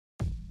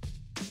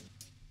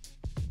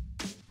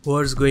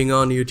What's going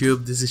on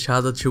YouTube? This is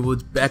Shahzad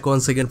Shubut back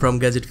once again from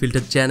Gadget Filter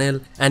channel,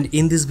 and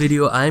in this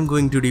video I am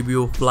going to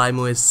review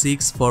Flyme OS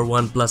 6 for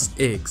Oneplus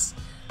X.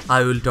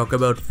 I will talk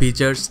about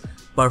features,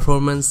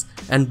 performance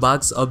and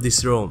bugs of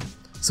this ROM.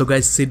 So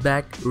guys, sit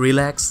back,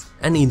 relax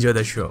and enjoy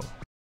the show.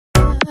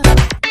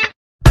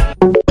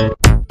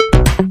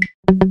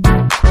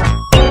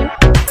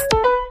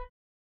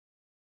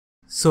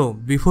 So,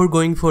 before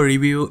going for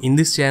review, in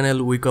this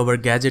channel we cover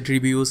gadget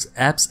reviews,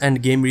 apps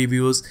and game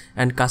reviews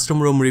and custom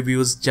ROM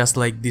reviews just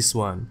like this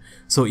one.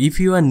 So if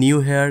you are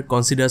new here,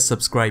 consider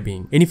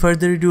subscribing. Any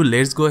further ado,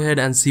 let's go ahead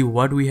and see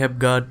what we have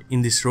got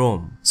in this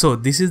ROM. So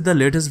this is the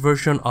latest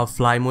version of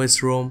Flyme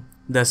OS ROM.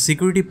 The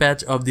security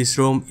patch of this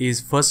ROM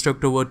is 1st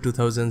October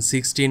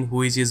 2016,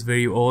 which is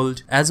very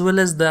old, as well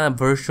as the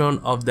version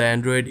of the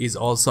Android is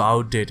also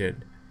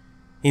outdated.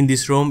 In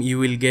this ROM you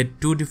will get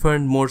two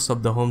different modes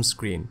of the home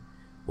screen.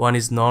 One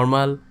is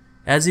normal,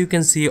 as you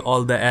can see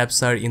all the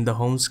apps are in the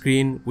home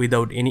screen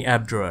without any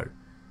app drawer,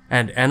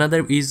 and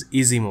another is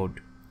easy mode.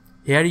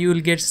 Here you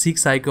will get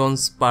 6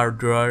 icons per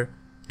drawer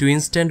to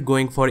instant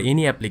going for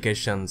any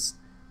applications.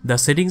 The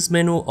settings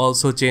menu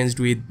also changed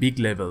with big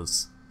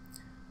levels.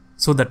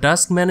 So the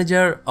task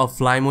manager of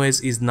Flyme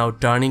OS is now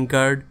turning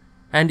card,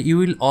 and you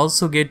will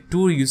also get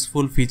two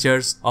useful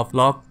features of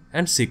lock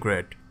and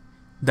secret.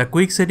 The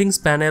quick settings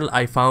panel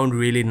I found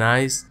really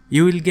nice.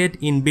 You will get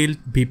inbuilt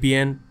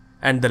VPN,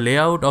 and the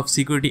layout of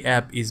security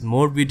app is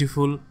more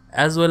beautiful,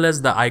 as well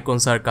as the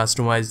icons are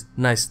customized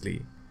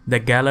nicely. The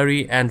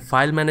gallery and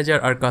file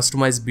manager are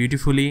customized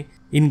beautifully.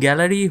 In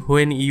gallery,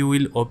 when you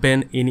will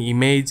open an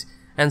image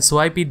and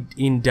swipe it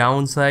in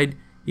downside,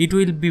 it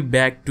will be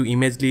back to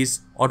image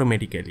list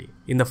automatically.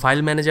 In the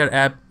file manager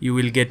app, you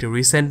will get a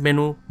recent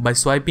menu by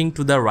swiping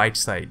to the right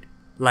side.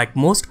 Like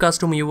most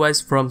custom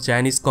UIs from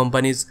Chinese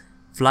companies,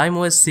 Flyme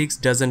OS 6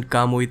 doesn't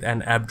come with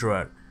an app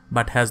drawer,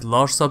 but has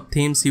lots of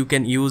themes you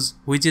can use,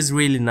 which is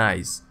really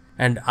nice,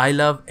 and I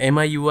love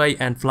MIUI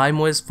and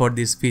Flyme OS for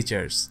these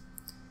features.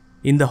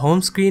 In the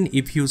home screen,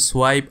 if you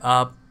swipe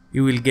up,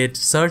 you will get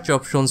search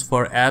options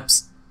for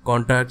apps,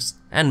 contacts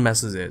and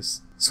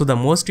messages. So the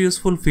most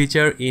useful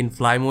feature in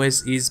Flyme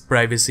OS is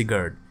Privacy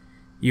Guard.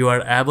 You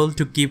are able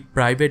to keep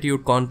private your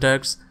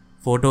contacts,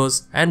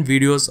 photos and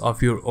videos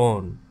of your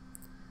own.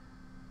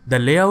 The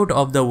layout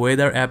of the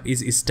weather app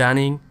is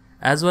stunning,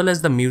 as well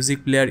as the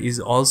music player is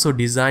also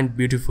designed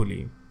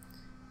beautifully.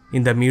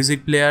 In the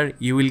music player,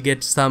 you will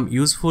get some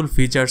useful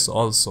features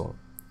also.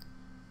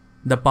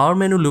 The power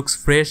menu looks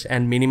fresh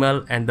and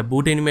minimal, and the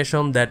boot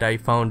animation that I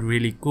found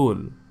really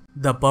cool.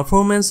 The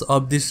performance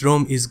of this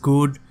ROM is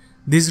good.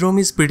 This ROM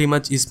is pretty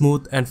much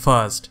smooth and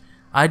fast.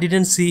 I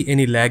didn't see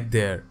any lag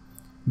there.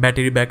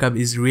 Battery backup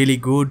is really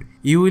good.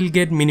 You will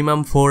get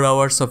minimum 4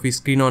 hours of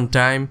screen on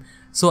time,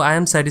 so I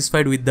am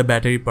satisfied with the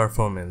battery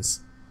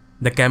performance.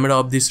 The camera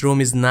of this ROM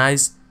is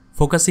nice,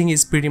 focusing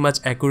is pretty much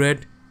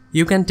accurate.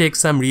 You can take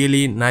some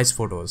really nice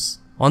photos.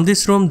 On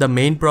this ROM, the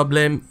main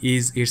problem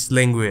is its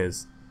language.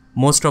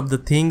 Most of the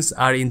things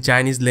are in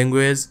Chinese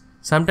language.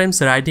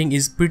 Sometimes writing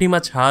is pretty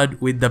much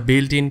hard with the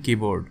built-in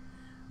keyboard,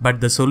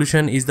 but the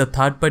solution is the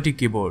third-party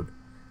keyboard.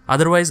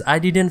 Otherwise, I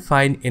didn't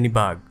find any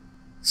bug.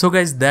 So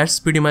guys,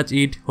 that's pretty much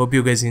it. Hope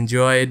you guys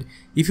enjoyed.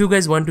 If you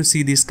guys want to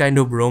see this kind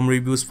of ROM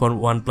reviews for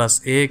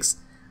Oneplus X,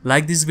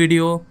 like this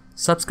video,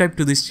 subscribe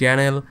to this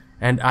channel,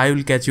 and I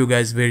will catch you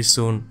guys very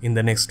soon in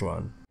the next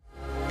one.